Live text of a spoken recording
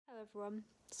Hello everyone,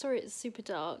 sorry it's super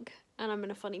dark and I'm in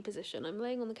a funny position. I'm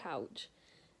laying on the couch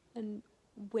and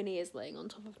Winnie is laying on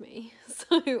top of me,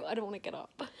 so I don't want to get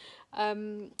up.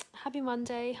 Happy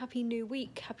Monday, happy new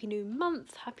week, happy new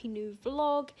month, happy new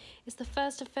vlog. It's the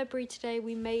 1st of February today.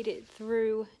 We made it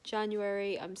through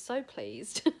January. I'm so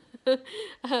pleased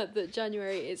that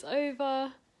January is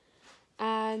over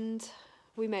and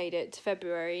we made it to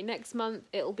February. Next month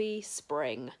it'll be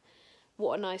spring.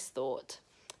 What a nice thought.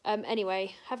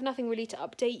 Anyway, have nothing really to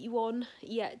update you on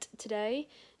yet today,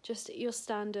 just your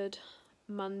standard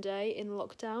Monday in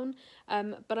lockdown,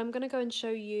 but I'm going to go and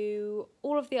show you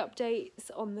all of the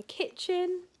updates on the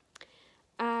kitchen,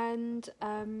 and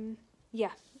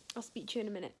yeah, I'll speak to you in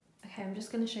a minute. Okay, I'm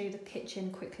just going to show you the kitchen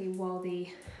quickly while the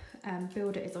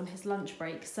builder is on his lunch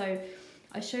break. So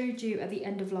I showed you at the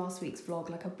end of last week's vlog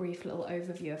like a brief little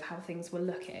overview of how things were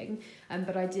looking,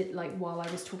 but I did like while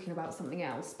I was talking about something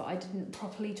else, but I didn't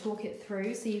properly talk it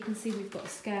through. So you can see we've got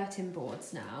skirting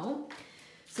boards now.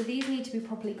 So these need to be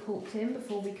properly caulked in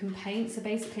before we can paint. So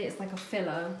basically it's like a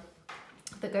filler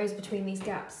that goes between these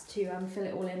gaps to fill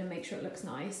it all in and make sure it looks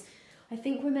nice. I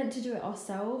think we're meant to do it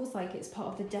ourselves, like it's part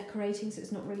of the decorating, so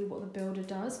it's not really what the builder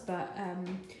does, but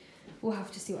we'll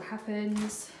have to see what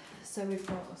happens. So we've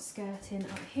got a skirting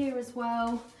out here as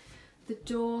well. The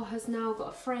door has now got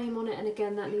a frame on it, and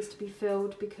again that needs to be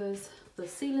filled because the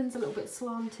ceiling's a little bit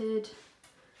slanted.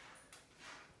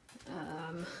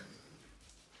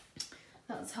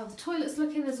 That's how the toilet's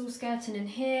looking. There's all skirting in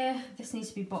here. This needs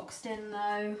to be boxed in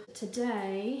though.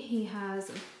 Today he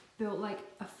has built like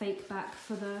a fake back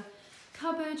for the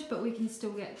cupboard, but we can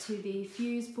still get to the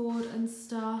fuse board and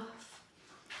stuff.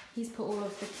 He's put all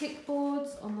of the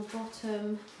kickboards on the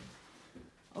bottom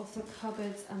of the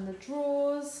cupboards and the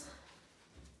drawers.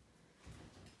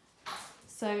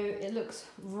 So it looks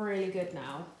really good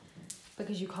now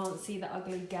because you can't see the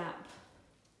ugly gap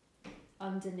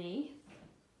underneath.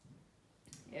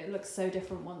 It looks so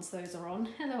different once those are on.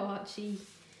 Hello Archie.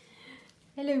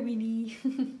 Hello Winnie.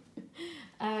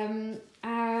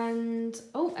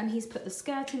 And he's put the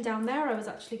skirting down there. I was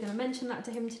actually going to mention that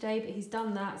to him today, but he's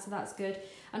done that, so that's good.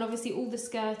 And obviously all the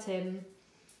skirting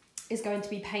is going to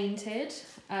be painted,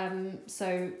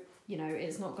 so you know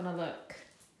it's not going to look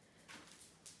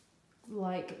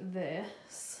like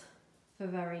this for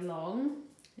very long.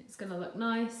 It's going to look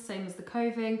nice, same as the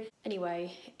coving.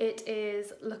 Anyway, it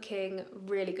is looking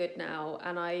really good now,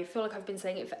 and I feel like I've been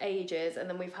saying it for ages, and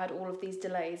then we've had all of these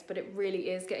delays, but it really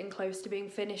is getting close to being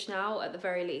finished now, at the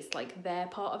very least. Like their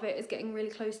part of it is getting really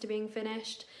close to being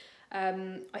finished.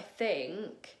 I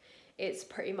think it's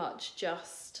pretty much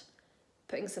just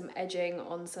putting some edging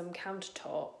on some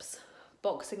countertops,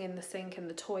 boxing in the sink and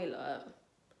the toilet,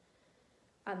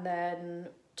 and then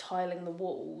tiling the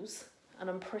walls. And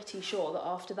I'm pretty sure that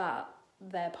after that,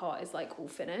 their part is like all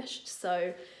finished.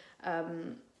 So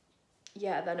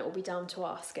yeah, then it will be down to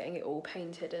us getting it all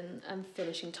painted and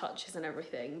finishing touches and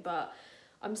everything. But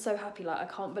I'm so happy, like I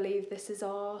can't believe this is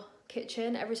our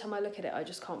kitchen. Every time I look at it, I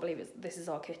just can't believe this is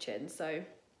our kitchen. So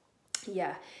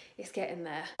yeah, it's getting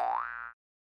there.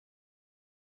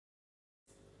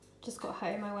 Just got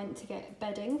home, I went to get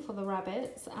bedding for the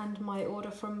rabbits and my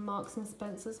order from Marks and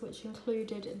Spencer's, which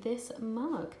included this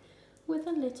mug with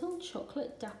a little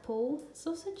chocolate dapple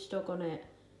sausage dog on it.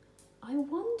 I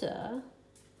wonder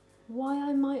why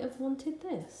I might have wanted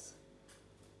this.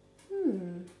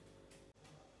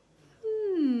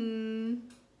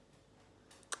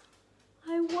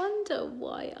 I wonder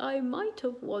why I might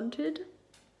have wanted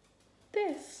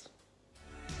this.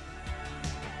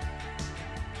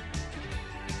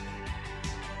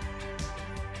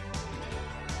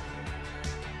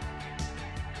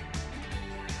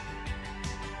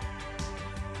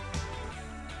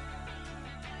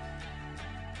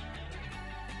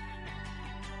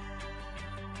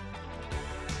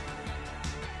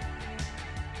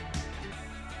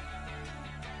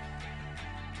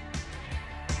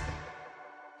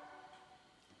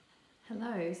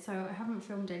 Hello, so I haven't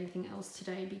filmed anything else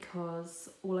today because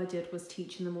all I did was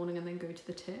teach in the morning and then go to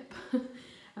the tip.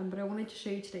 But I wanted to show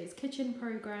you today's kitchen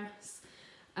progress.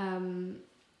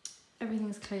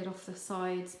 Everything's cleared off the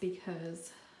sides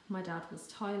because my dad was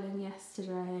tiling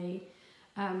yesterday.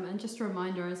 And just a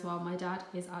reminder as well, my dad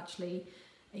is actually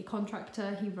a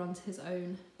contractor. He runs his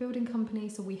own building company,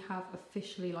 so we have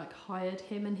officially like hired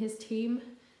him and his team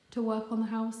to work on the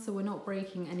house, so we're not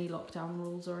breaking any lockdown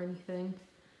rules or anything.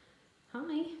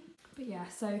 Hi. But yeah,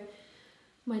 so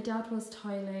my dad was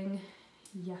tiling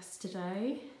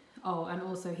yesterday. Oh, and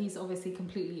also he's obviously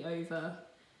completely over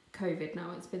COVID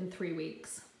now. It's been 3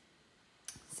 weeks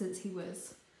since he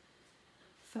was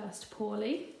first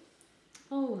poorly.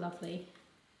 Oh, lovely.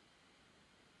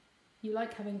 You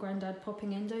like having Grandad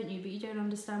popping in, don't you? But you don't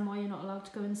understand why you're not allowed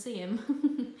to go and see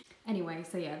him. Anyway,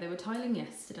 so yeah, they were tiling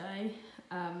yesterday.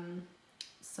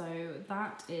 So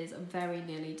that is very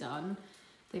nearly done.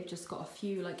 They've just got a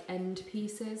few like end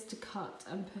pieces to cut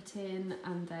and put in,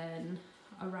 and then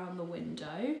around the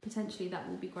window. Potentially that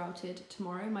will be grouted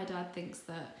tomorrow. My dad thinks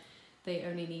that they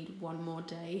only need one more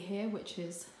day here, which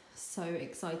is so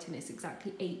exciting. It's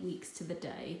exactly 8 weeks to the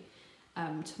day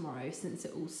tomorrow since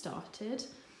it all started.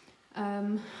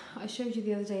 I showed you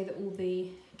the other day that all the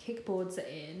kickboards are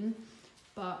in,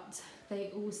 but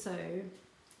they also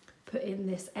put in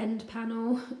this end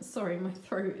panel. Sorry, my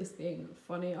throat is being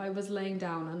funny. I was laying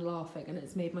down and laughing and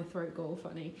it's made my throat go all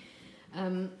funny.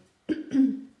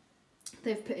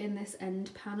 They've put in this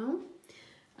end panel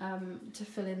to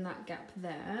fill in that gap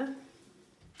there.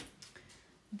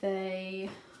 They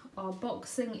are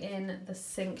boxing in the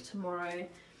sink tomorrow,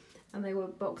 and they were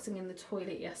boxing in the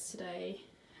toilet yesterday,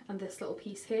 and this little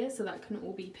piece here, so that can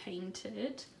all be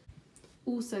painted.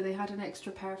 Also, they had an extra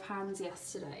pair of hands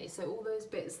yesterday, so all those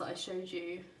bits that I showed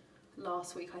you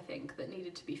last week, I think, that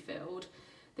needed to be filled,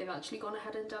 they've actually gone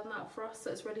ahead and done that for us,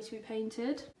 so it's ready to be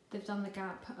painted. They've done the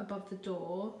gap above the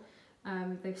door,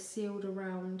 they've sealed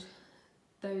around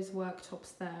those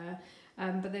worktops there,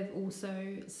 but they've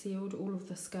also sealed all of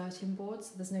the skirting boards,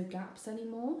 so there's no gaps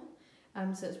anymore.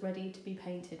 So it's ready to be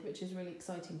painted, which is really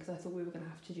exciting because I thought we were going to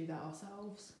have to do that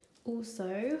ourselves.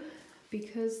 Also,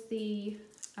 because the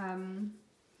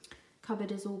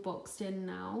cupboard is all boxed in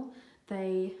now,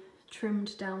 they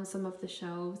trimmed down some of the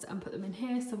shelves and put them in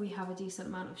here, so we have a decent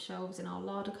amount of shelves in our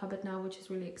larder cupboard now, which is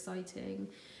really exciting.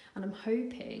 And I'm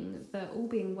hoping that, all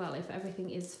being well, if everything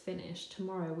is finished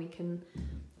tomorrow, we can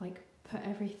like put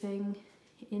everything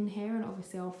in here, and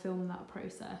obviously I'll film that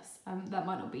process. That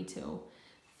might not be till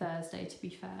Thursday, to be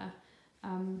fair,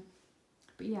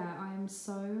 but yeah, I am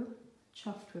so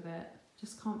chuffed with it.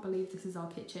 Just can't believe this is our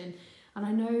kitchen, and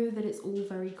I know that it's all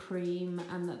very cream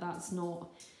and that that's not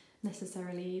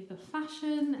necessarily the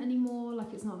fashion anymore,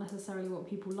 like it's not necessarily what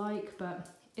people like, but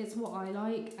it's what I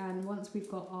like. And once we've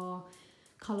got our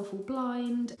colourful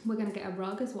blind, we're going to get a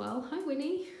rug as well. Hi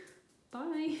Winnie,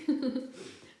 bye.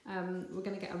 We're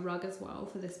going to get a rug as well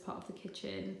for this part of the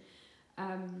kitchen.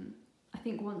 I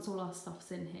think once all our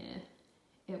stuff's in here,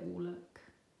 it will look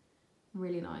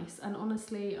really nice. And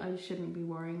honestly, I shouldn't be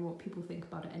worrying what people think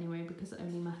about it anyway, because it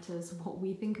only matters what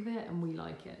we think of it and we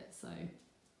like it. So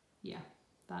yeah,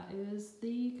 that is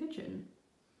the kitchen.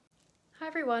 Hi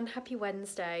everyone, happy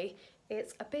Wednesday.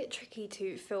 It's a bit tricky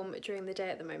to film during the day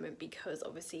at the moment because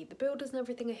obviously the builders and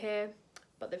everything are here,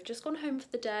 but they've just gone home for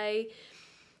the day.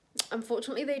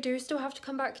 Unfortunately, they do still have to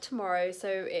come back tomorrow, so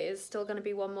it is still going to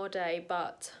be one more day,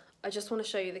 but I just want to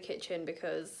show you the kitchen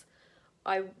because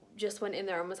I just went in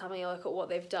there and was having a look at what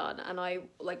they've done, and I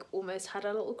like almost had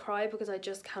a little cry because I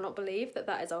just cannot believe that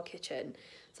that is our kitchen.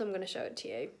 So I'm going to show it to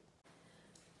you.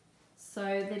 So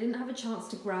they didn't have a chance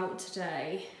to grout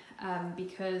today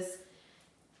because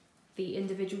the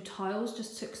individual tiles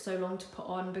just took so long to put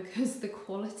on because the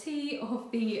quality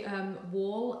of the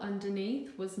wall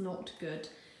underneath was not good.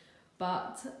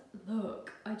 But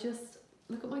look,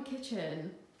 look at my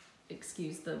kitchen.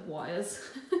 Excuse the wires.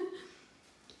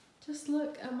 Just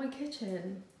look at my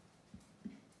kitchen.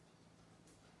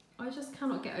 I just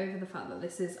cannot get over the fact that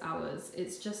this is ours.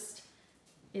 It's just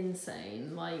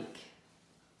insane. Like,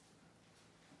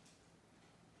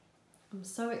 I'm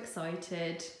so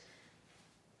excited.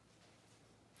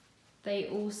 They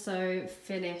also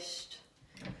finished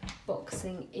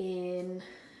boxing in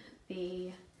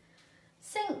the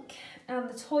sink and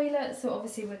the toilet, so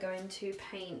obviously we're going to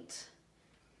paint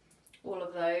all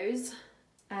of those.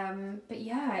 But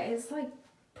yeah, it's like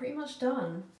pretty much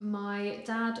done. My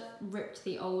dad ripped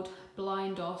the old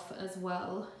blind off as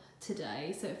well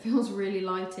today, so it feels really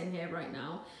light in here right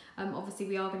now. Obviously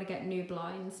we are going to get new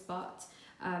blinds, but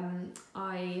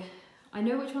I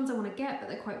know which ones I want to get, but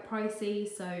they're quite pricey,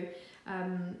 so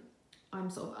I'm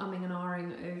sort of umming and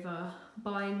ahhing over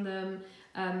buying them,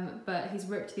 but he's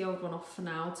ripped the old one off for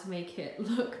now to make it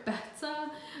look better,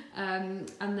 and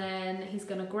then he's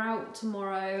going to grout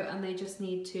tomorrow, and they just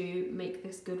need to make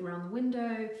this good round the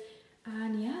window,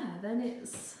 and yeah, then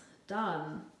it's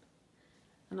done,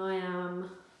 and I am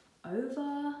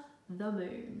over the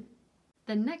moon.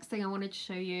 The next thing I wanted to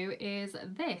show you is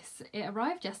this. It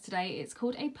arrived yesterday. It's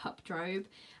called a pup drobe,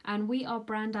 and we are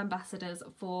brand ambassadors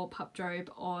for Pup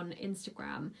Drobe on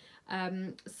Instagram.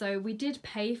 So we did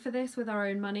pay for this with our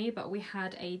own money, but we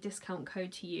had a discount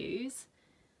code to use.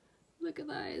 Look at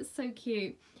that, it's so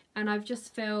cute. And I've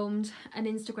just filmed an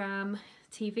Instagram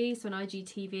TV, so an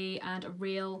IGTV, and a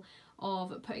reel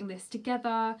of putting this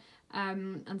together.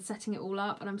 and setting it all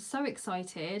up, and I'm so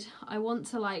excited. I want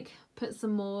to like put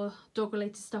some more dog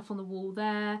related stuff on the wall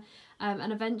there,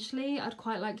 and eventually I'd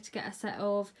quite like to get a set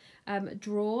of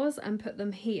drawers and put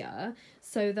them here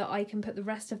so that I can put the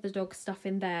rest of the dog stuff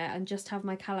in there and just have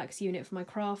my Kallax unit for my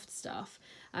craft stuff,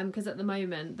 because at the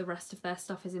moment the rest of their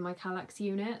stuff is in my Kallax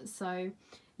unit. So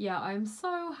yeah, I'm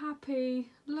so happy.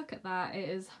 Look at that, it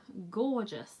is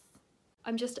gorgeous.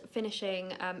 I'm just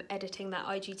finishing editing that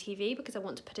IGTV because I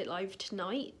want to put it live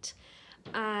tonight,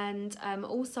 and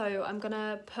also I'm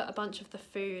gonna put a bunch of the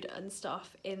food and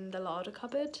stuff in the larder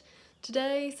cupboard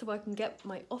today so I can get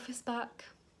my office back.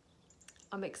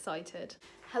 I'm excited.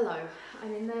 Hello,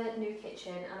 I'm in the new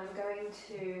kitchen and I'm going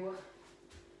to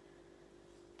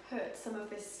put some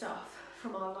of this stuff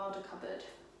from our larder cupboard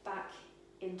back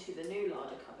into the new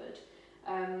larder cupboard.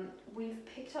 We've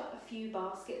picked up a few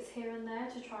baskets here and there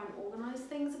to try and organise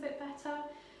things a bit better,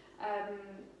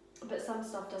 but some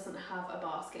stuff doesn't have a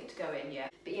basket to go in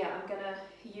yet. But yeah, I'm gonna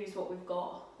use what we've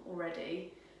got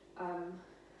already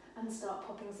and start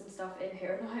popping some stuff in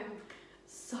here, and I'm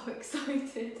so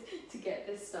excited to get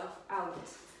this stuff out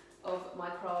of my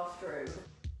craft room.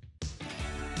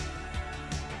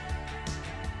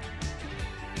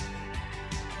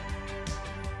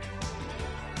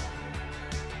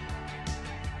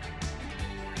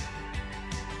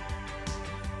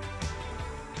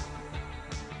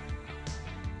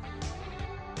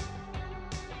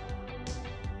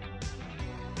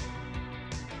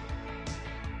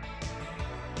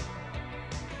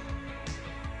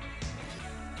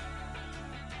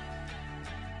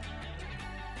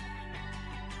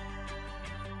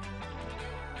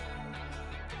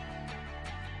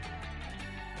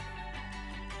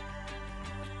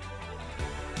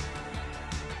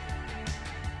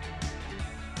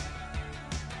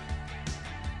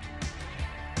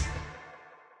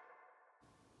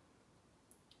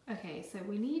 Okay, so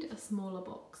we need a smaller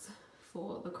box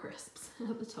for the crisps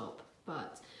at the top,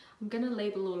 but I'm going to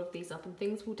label all of these up and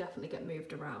things will definitely get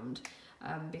moved around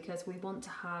because we want to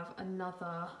have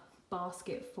another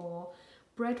basket for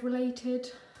bread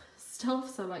related stuff,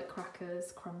 so like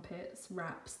crackers, crumpets,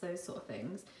 wraps, those sort of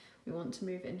things. We want to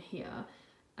move in here,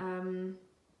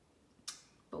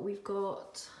 but we've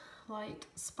got like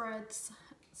spreads,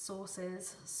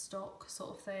 sauces, stock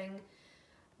sort of thing,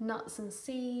 nuts and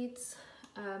seeds.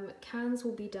 Cans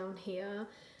will be down here.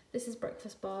 This is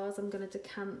breakfast bars. I'm going to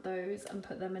decant those and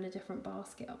put them in a different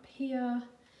basket up here.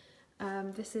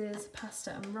 This is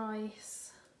pasta and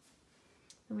rice.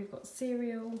 And we've got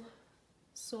cereal,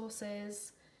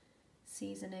 sauces,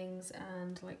 seasonings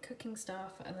and like cooking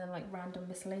stuff, and then like random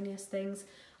miscellaneous things.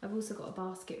 I've also got a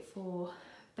basket for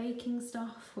baking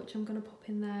stuff, which I'm going to pop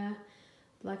in there.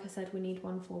 Like I said, we need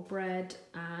one for bread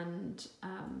and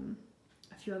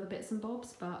a few other bits and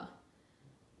bobs, but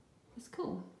it's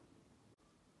cool.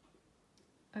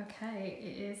 Okay,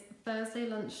 it is Thursday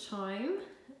lunchtime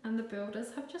and the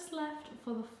builders have just left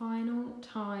for the final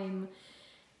time.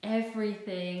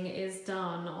 Everything is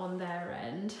done on their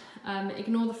end.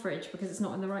 Ignore the fridge because it's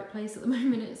not in the right place at the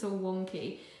moment, it's all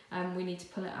wonky. We need to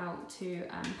pull it out to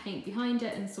paint behind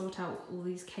it and sort out all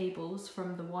these cables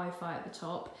from the Wi-Fi at the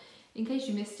top. In case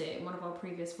you missed it in one of our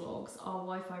previous vlogs, our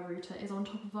Wi-Fi router is on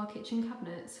top of our kitchen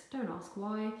cabinets. Don't ask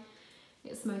why.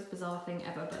 It's the most bizarre thing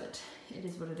ever, but it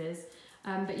is what it is.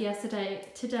 But yes,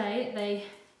 today they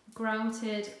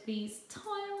grouted these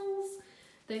tiles.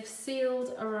 They've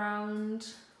sealed around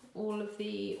all of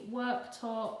the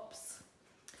worktops.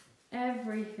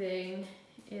 Everything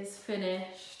is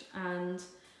finished and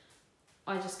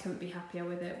I just couldn't be happier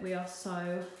with it. We are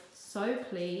so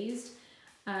pleased.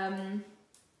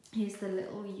 Here's the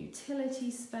little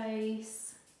utility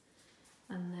space,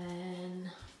 and then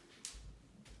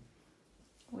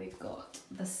we've got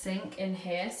the sink in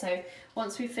here. So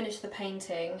once we finish the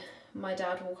painting, my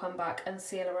dad will come back and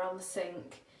seal around the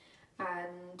sink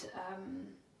and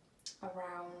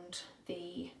around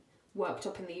the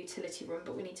worktop in the utility room,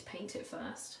 but we need to paint it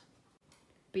first.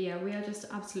 But yeah, we are just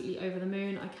absolutely over the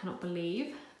moon. I cannot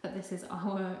believe that this is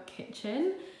our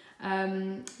kitchen.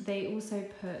 They also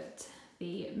put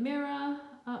the mirror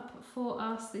up for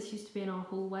us. This used to be in our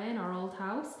hallway in our old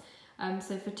house.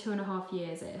 So for 2.5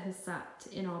 years it has sat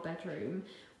in our bedroom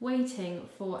waiting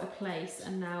for a place,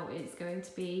 and now it's going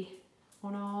to be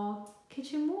on our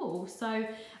kitchen wall. So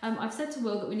I've said to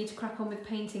Will that we need to crack on with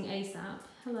painting ASAP.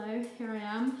 Hello, here I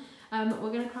am.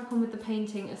 We're going to crack on with the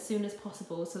painting as soon as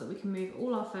possible so that we can move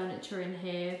all our furniture in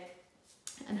here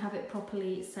and have it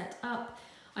properly set up.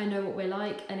 I know what we're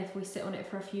like, and if we sit on it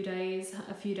for a few days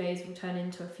will turn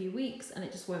into a few weeks and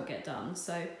it just won't get done.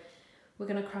 So we're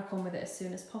going to crack on with it as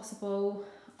soon as possible.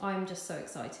 I'm just so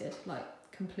excited, like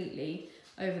completely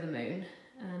over the moon,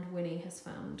 and Winnie has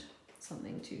found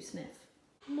something to sniff.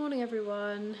 Morning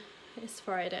everyone, it's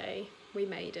Friday, we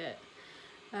made it.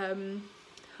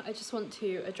 I just want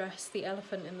to address the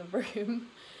elephant in the room.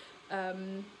 I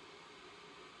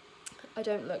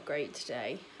don't look great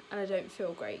today, and I don't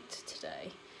feel great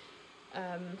today.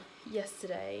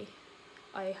 Yesterday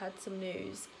I had some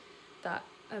news that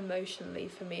emotionally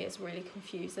for me is really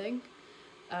confusing,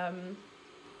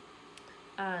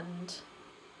 and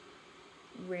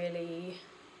really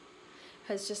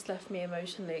has just left me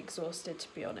emotionally exhausted,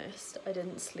 to be honest. I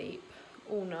didn't sleep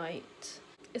all night.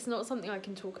 It's not something I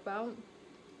can talk about,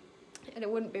 and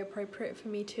it wouldn't be appropriate for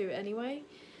me to anyway,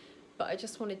 but I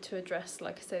just wanted to address,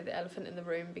 like I say, the elephant in the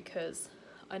room, because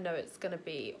I know it's going to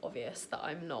be obvious that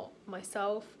I'm not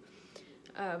myself.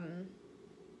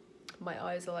 My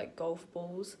eyes are like golf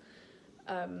balls,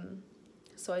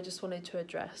 so I just wanted to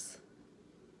address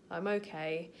I'm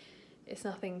okay, it's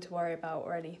nothing to worry about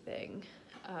or anything.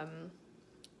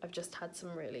 I've just had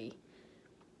some really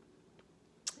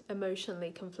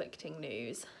emotionally conflicting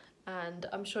news, and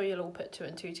I'm sure you'll all put 2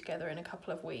 and 2 together in a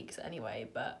couple of weeks anyway,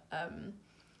 but I'm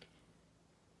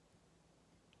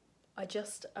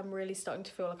really starting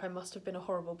to feel like I must have been a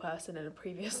horrible person in a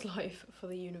previous life for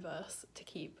the universe to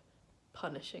keep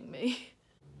punishing me.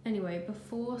 Anyway,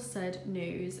 before said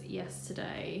news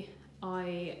yesterday,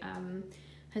 I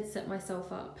had set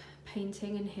myself up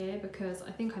painting in here because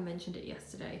I think I mentioned it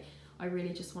yesterday. I really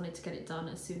just wanted to get it done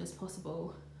as soon as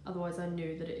possible, otherwise I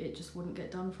knew that it just wouldn't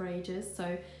get done for ages.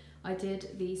 So I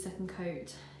did the second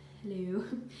coat,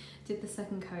 did the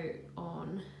second coat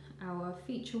on our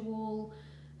feature wall,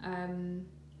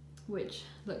 which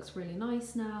looks really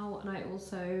nice now, and I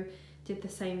also did the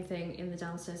same thing in the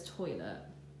downstairs toilet.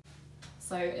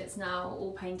 So it's now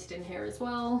all painted in here as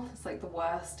well. It's like the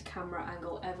worst camera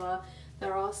angle ever.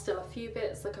 There are still a few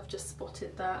bits, like I've just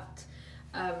spotted that.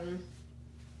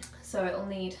 So it'll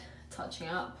need touching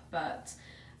up, but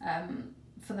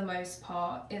for the most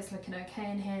part it's looking okay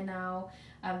in here now.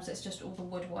 So it's just all the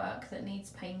woodwork that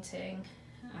needs painting,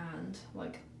 and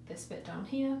like this bit down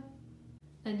here.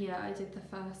 And yeah, I did the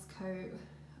first coat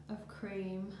of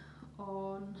cream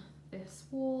on this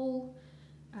wall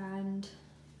and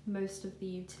most of the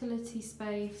utility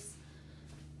space.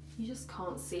 You just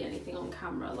can't see anything on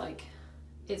camera, like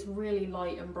it's really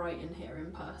light and bright in here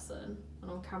in person,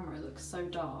 and on camera it looks so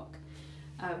dark.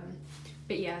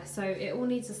 But yeah, so it all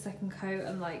needs a second coat,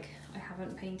 and like I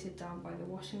haven't painted down by the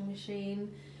washing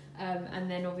machine, and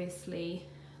then obviously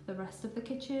the rest of the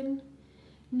kitchen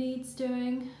needs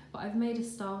doing, but I've made a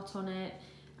start on it,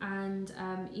 and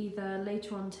either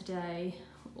later on today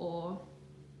or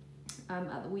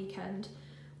at the weekend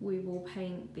we will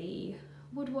paint the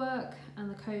woodwork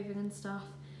and the coving and stuff,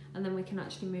 and then we can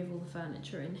actually move all the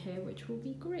furniture in here, which will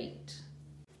be great.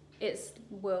 It's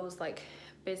Will's like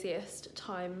busiest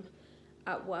time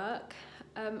at work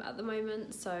at the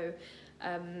moment, so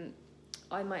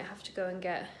I might have to go and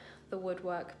get the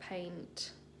woodwork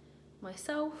paint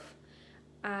myself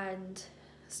and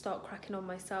start cracking on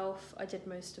myself. I did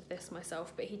most of this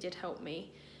myself, but he did help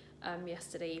me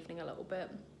yesterday evening a little bit.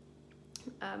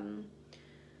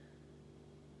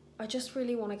 I just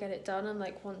really want to get it done and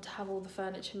like want to have all the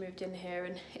furniture moved in here,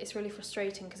 and it's really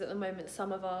frustrating because at the moment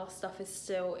some of our stuff is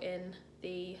still in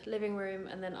the living room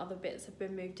and then other bits have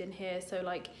been moved in here. So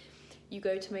like you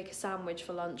go to make a sandwich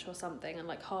for lunch or something, and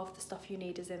like half the stuff you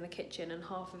need is in the kitchen and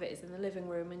half of it is in the living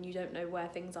room, and you don't know where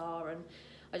things are, and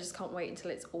I just can't wait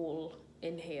until it's all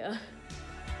in here.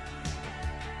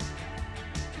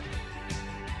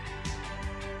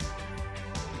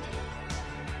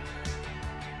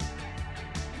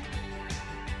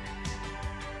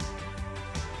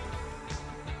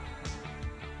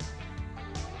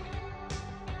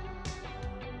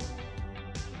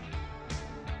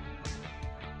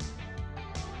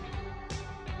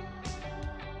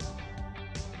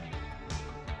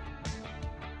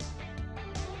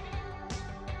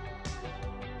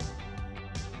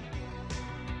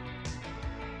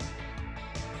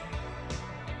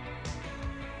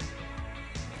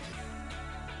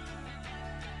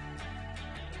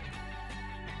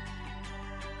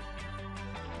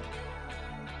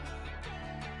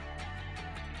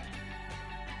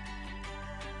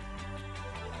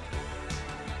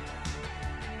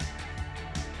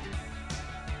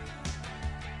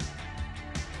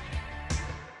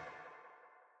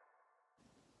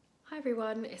 Hi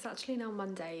everyone, it's actually now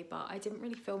Monday, but I didn't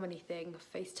really film anything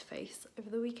face to face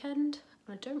over the weekend,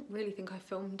 and I don't really think I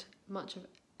filmed much of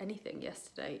anything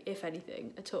yesterday, if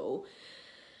anything at all.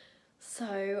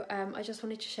 So I just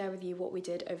wanted to share with you what we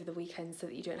did over the weekend so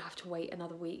that you don't have to wait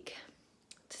another week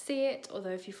to see it,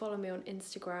 although if you follow me on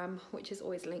Instagram, which is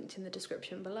always linked in the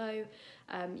description below,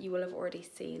 you will have already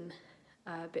seen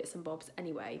bits and bobs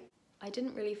anyway. I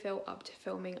didn't really feel up to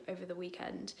filming over the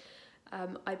weekend.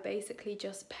 I basically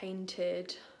just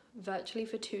painted virtually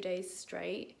for 2 days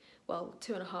straight, well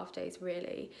 2.5 days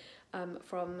really,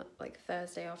 from like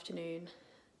Thursday afternoon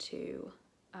to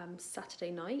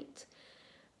Saturday night,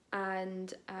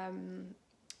 and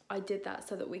I did that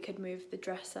so that we could move the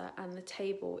dresser and the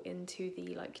table into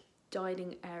the like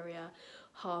dining area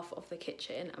half of the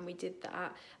kitchen, and we did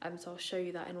that, so I'll show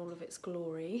you that in all of its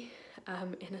glory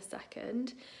in a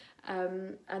second.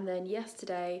 And then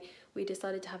yesterday we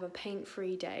decided to have a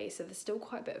paint-free day, so there's still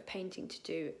quite a bit of painting to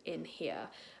do in here.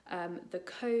 The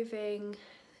coving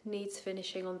needs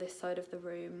finishing on this side of the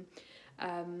room.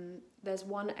 There's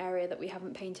one area that we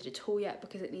haven't painted at all yet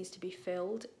because it needs to be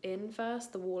filled in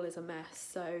first. The wall is a mess,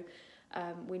 so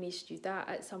we need to do that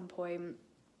at some point.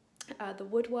 The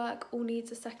woodwork all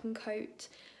needs a second coat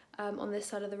on this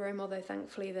side of the room, although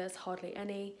thankfully there's hardly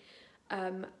any,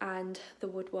 and the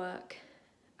woodwork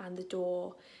and the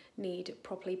door need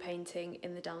properly painting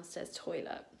in the downstairs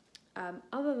toilet.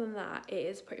 Other than that, it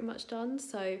is pretty much done,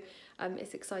 so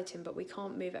it's exciting, but we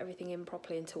can't move everything in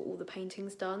properly until all the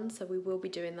painting's done, so we will be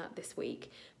doing that this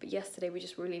week. But yesterday we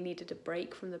just really needed a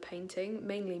break from the painting,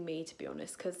 mainly me, to be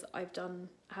honest, because I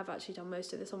have actually done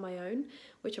most of this on my own,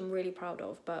 which I'm really proud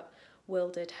of, but Will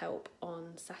did help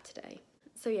on Saturday.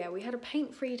 So yeah, we had a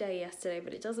paint-free day yesterday,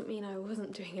 but it doesn't mean I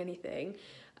wasn't doing anything.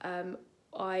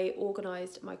 I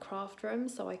organised my craft room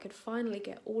so I could finally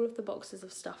get all of the boxes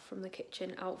of stuff from the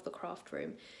kitchen out of the craft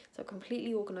room. So I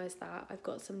completely organised that. I've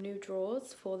got some new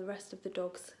drawers for the rest of the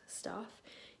dog's stuff.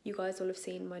 You guys will have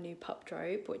seen my new pup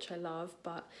drobe, which I love,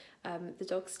 but the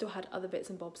dog still had other bits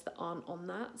and bobs that aren't on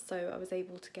that, so I was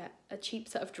able to get a cheap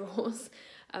set of drawers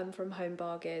from Home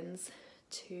Bargains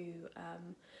to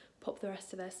pop the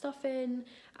rest of their stuff in.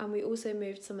 And we also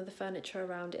moved some of the furniture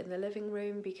around in the living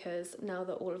room, because now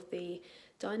that all of the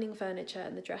dining furniture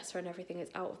and the dresser and everything is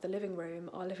out of the living room,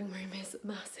 our living room is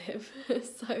massive.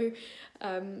 So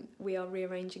we are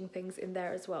rearranging things in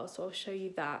there as well, so I'll show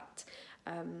you that.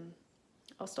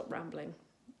 I'll stop rambling,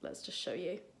 let's just show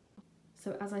you.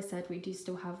 So as I said, we do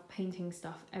still have painting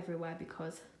stuff everywhere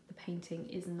because the painting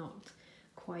is not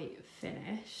quite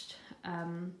finished.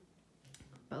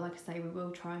 But like I say, we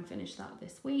will try and finish that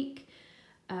this week.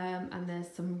 And there's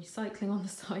some recycling on the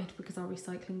side because our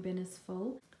recycling bin is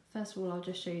full. First of all, I'll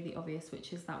just show you the obvious,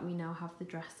 which is that we now have the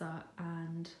dresser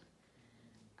and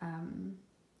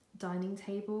dining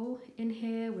table in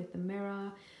here with the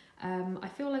mirror. I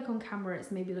feel like on camera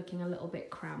it's maybe looking a little bit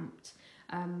cramped,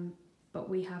 but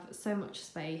we have so much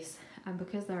space, and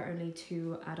because there are only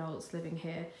 2 adults living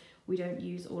here, we don't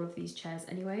use all of these chairs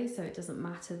anyway, so it doesn't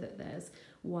matter that there's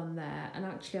one there. And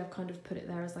actually I've kind of put it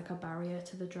there as like a barrier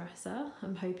to the dresser.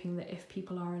 I'm hoping that if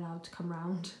people are allowed to come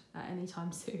round at any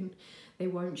time soon, they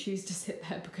won't choose to sit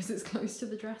there because it's close to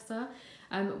the dresser.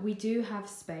 We do have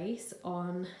space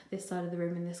on this side of the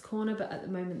room in this corner, but at the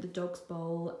moment the dog's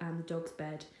bowl and the dog's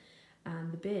bed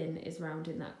and the bin is round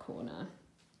in that corner.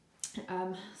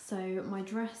 So my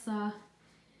dresser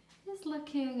is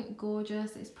looking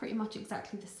gorgeous. It's pretty much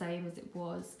exactly the same as it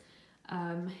was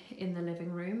in the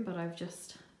living room, but I've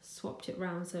just swapped it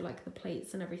round, so like the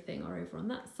plates and everything are over on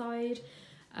that side.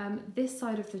 This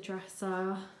side of the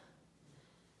dresser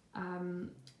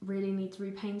really needs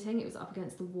repainting. It was up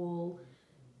against the wall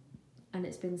and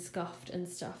it's been scuffed and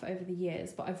stuff over the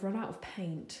years, but I've run out of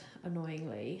paint,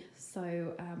 annoyingly,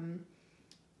 so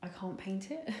I can't paint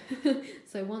it.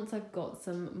 So once I've got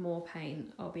some more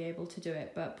paint, I'll be able to do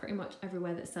it, but pretty much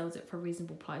everywhere that sells it for a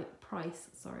reasonable price,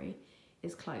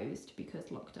 is closed because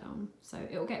lockdown. So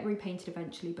it'll get repainted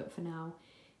eventually, but for now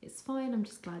it's fine. I'm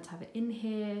just glad to have it in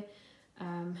here.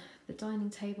 The dining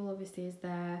table obviously is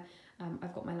there.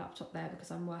 I've got my laptop there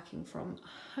because I'm working from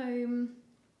home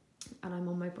and I'm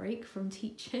on my break from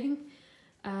teaching.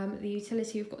 The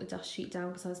utility, we've got the dust sheet down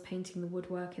because I was painting the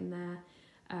woodwork in there.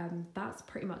 That's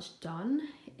pretty much done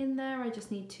in there. I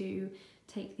just need to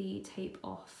take the tape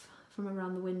off from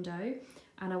around the window,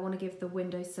 and I want to give the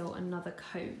windowsill another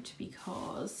coat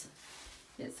because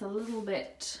it's a little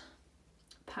bit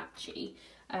patchy.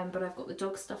 But I've got the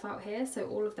dog stuff out here, so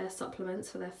all of their supplements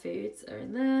for their foods are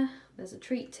in there. There's a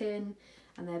treat tin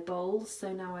and their bowls,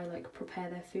 so now I like prepare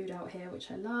their food out here,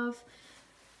 which I love.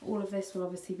 All of this will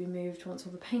obviously be moved once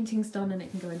all the painting's done and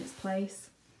it can go in its place.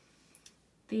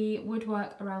 The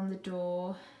woodwork around the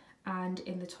door and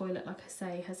in the toilet, like I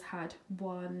say, has had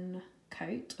one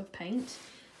coat of paint,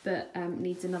 but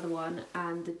needs another one,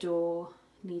 and the door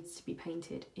needs to be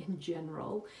painted in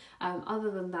general.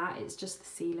 Other than that, it's just the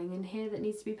ceiling in here that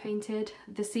needs to be painted.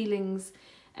 The ceilings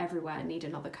everywhere need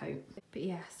another coat. But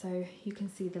yeah, so you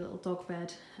can see the little dog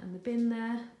bed and the bin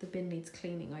there. The bin needs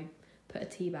cleaning. I put a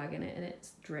tea bag in it and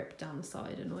it's dripped down the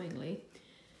side annoyingly.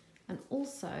 And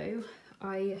also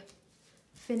I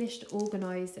finished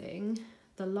organising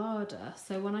the larder.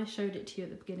 So when I showed it to you at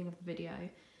the beginning of the video,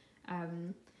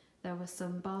 there were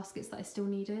some baskets that I still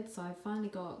needed. So I finally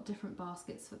got different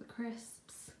baskets for the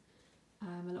crisps,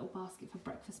 a little basket for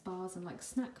breakfast bars and like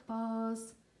snack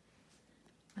bars.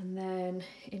 And then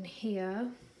in here,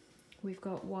 we've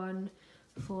got one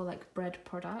for like bread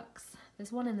products.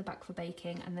 There's one in the back for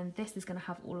baking, and then this is gonna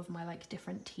have all of my like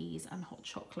different teas and hot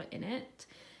chocolate in it.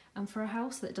 And for a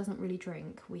house that doesn't really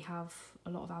drink, we have a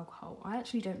lot of alcohol. I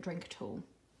actually don't drink at all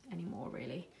anymore,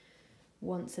 really.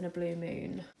 Once in a blue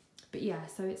moon. But yeah,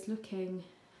 so it's looking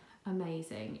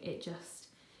amazing. It just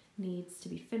needs to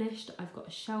be finished. I've got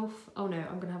a shelf. Oh no,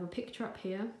 I'm gonna have a picture up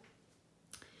here.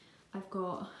 I've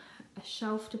got a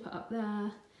shelf to put up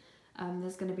there.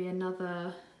 There's going to be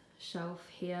another shelf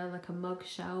here, like a mug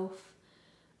shelf.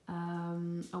 I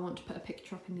want to put a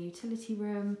picture up in the utility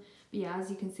room. But yeah, as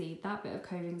you can see, that bit of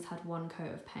coving's had one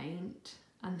coat of paint,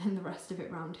 and then the rest of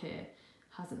it round here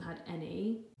hasn't had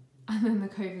any. And then the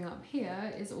coving up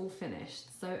here is all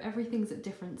finished. So everything's at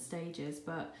different stages,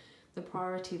 but the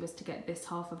priority was to get this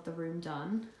half of the room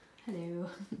done. Hello.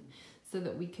 So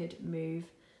that we could move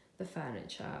the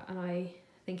furniture, and I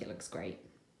think it looks great.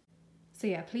 So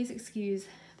yeah, please excuse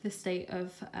the state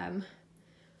of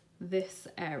this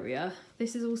area.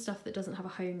 This is all stuff that doesn't have a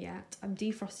home yet. I'm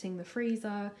defrosting the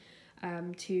freezer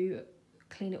to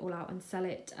clean it all out and sell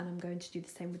it, and I'm going to do the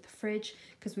same with the fridge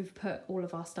because we've put all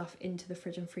of our stuff into the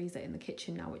fridge and freezer in the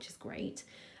kitchen now, which is great.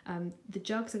 The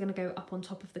jugs are going to go up on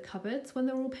top of the cupboards when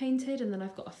they're all painted, and then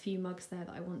I've got a few mugs there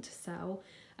that I want to sell,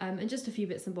 and just a few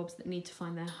bits and bobs that need to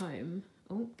find their home.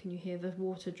 Oh, can you hear the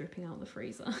water dripping out the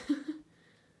freezer?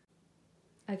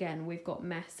 Again, we've got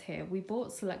mess here. We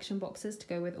bought selection boxes to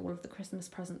go with all of the Christmas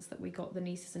presents that we got the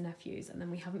nieces and nephews, and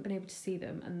then we haven't been able to see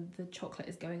them, and the chocolate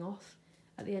is going off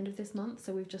at the end of this month,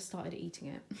 so we've just started eating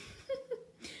it.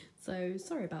 So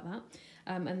sorry about that.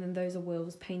 And then those are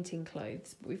Will's painting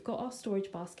clothes. But we've got our storage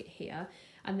basket here,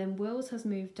 and then Will's has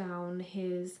moved down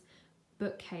his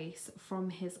bookcase from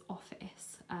his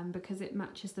office because it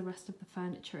matches the rest of the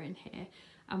furniture in here.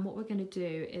 And what we're going to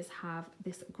do is have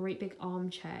this great big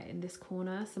armchair in this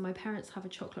corner. So my parents have a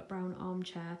chocolate brown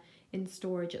armchair in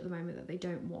storage at the moment that they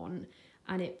don't want,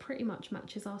 and it pretty much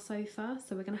matches our sofa.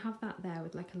 So we're going to have that there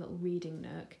with like a little reading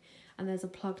nook, and there's a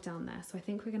plug down there. So I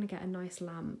think we're going to get a nice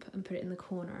lamp and put it in the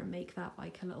corner and make that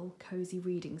like a little cozy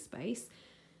reading space.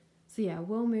 So yeah,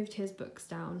 Will moved his books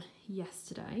down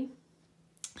yesterday.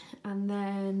 And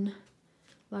then,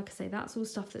 like I say, that's all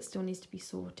stuff that still needs to be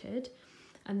sorted.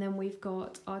 And then we've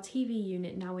got our TV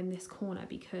unit now in this corner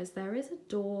because there is a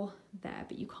door there,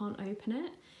 but you can't open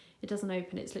it. It doesn't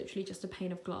open, it's literally just a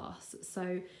pane of glass.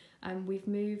 So we've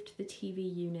moved the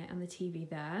TV unit and the TV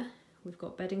there. We've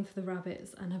got bedding for the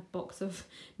rabbits and a box of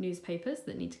newspapers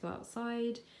that need to go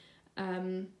outside.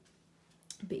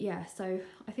 But yeah, so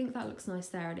I think that looks nice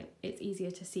there, and it's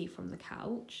easier to see from the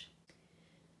couch.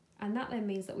 And that then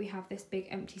means that we have this big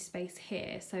empty space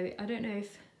here. So I don't know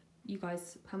if you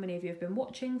guys, how many of you have been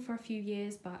watching for a few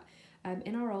years, but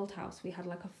in our old house we had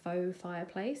like a faux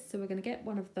fireplace, so we're going to get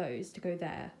one of those to go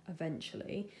there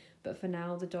eventually, but for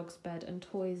now the dog's bed and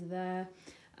toys are there.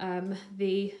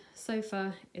 The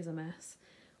sofa is a mess.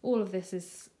 All of this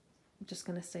is just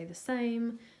going to stay the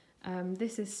same.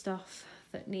 This is stuff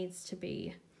that needs to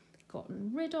be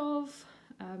gotten rid of.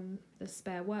 The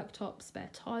spare worktop, spare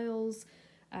tiles,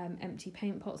 empty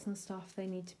paint pots and stuff, they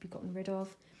need to be gotten rid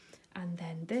of. And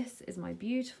then this is my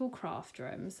beautiful craft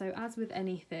room. So as with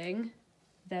anything,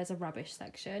 there's a rubbish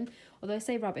section. Although I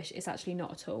say rubbish, it's actually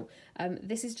not at all.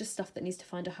 This is just stuff that needs to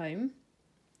find a home.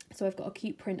 So I've got a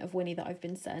cute print of Winnie that I've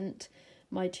been sent.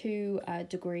 My 2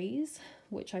 degrees,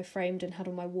 which I framed and had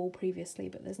on my wall previously,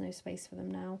 but there's no space for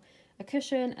them now. A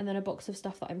cushion, and then a box of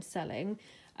stuff that I'm selling.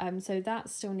 So that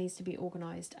still needs to be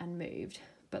organised and moved.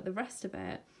 But the rest of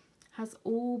it has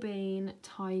all been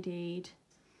tidied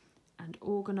and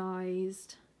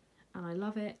organised, and I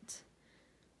love it.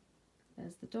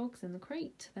 There's the dogs in the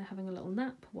crate. They're having a little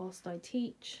nap whilst I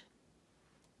teach.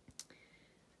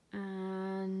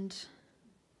 And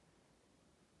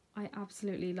I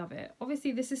absolutely love it.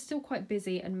 Obviously this is still quite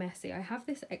busy and messy. I have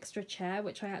this extra chair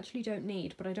which I actually don't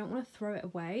need, but I don't want to throw it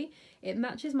away. It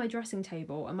matches my dressing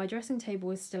table, and my dressing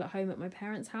table is still at home at my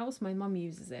parents' house. My mum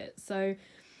uses it, so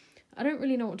I don't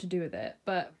really know what to do with it,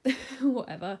 but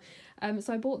whatever.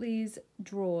 So I bought these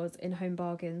drawers in Home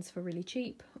Bargains for really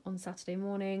cheap on Saturday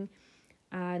morning,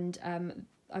 and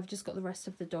I've just got the rest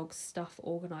of the dog's stuff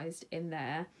organised in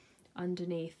there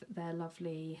underneath their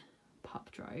lovely pup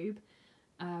drobe.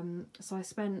 So I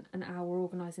spent an hour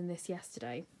organising this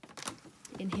yesterday.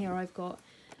 In here I've got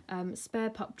spare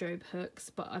pup drobe hooks,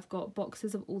 but I've got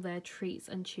boxes of all their treats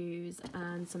and chews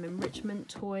and some enrichment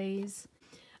toys,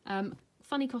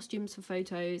 funny costumes for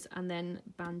photos, and then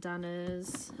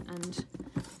bandanas and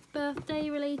birthday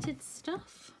related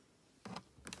stuff.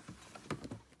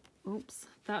 Oops,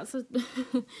 that's a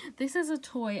this is a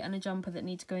toy and a jumper that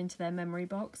need to go into their memory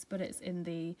box, but it's in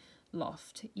the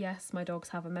loft. Yes, my dogs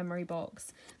have a memory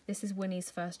box. This is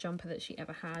Winnie's first jumper that she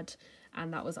ever had,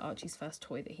 and that was Archie's first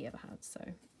toy that he ever had, so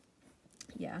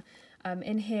yeah.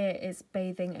 In here is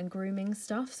bathing and grooming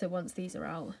stuff, so once these are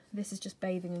out, this is just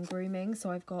bathing and grooming. So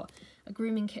I've got a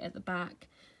grooming kit at the back,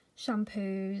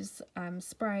 shampoos,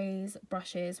 sprays,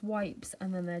 brushes, wipes,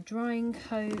 and then their drying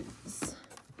coats.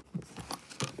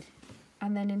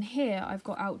 And then in here I've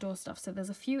got outdoor stuff, so there's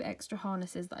a few extra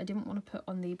harnesses that I didn't want to put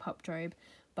on the pup drobe,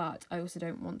 but I also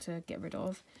don't want to get rid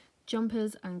of.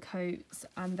 Jumpers and coats,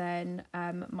 and then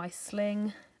my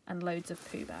sling and loads of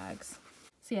poo bags.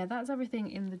 So yeah, that's everything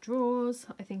in the drawers.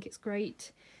 I think it's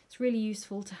great. It's really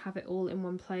useful to have it all in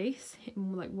one place,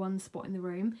 in like one spot in the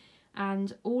room.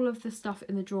 And all of the stuff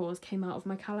in the drawers came out of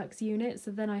my Kallax unit, so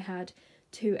then I had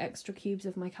 2 extra cubes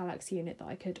of my Kallax unit that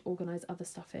I could organise other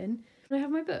stuff in. And I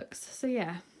have my books, so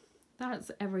yeah,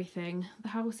 that's everything. The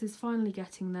house is finally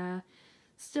getting there.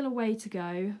 Still a way to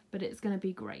go, but it's going to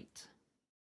be great.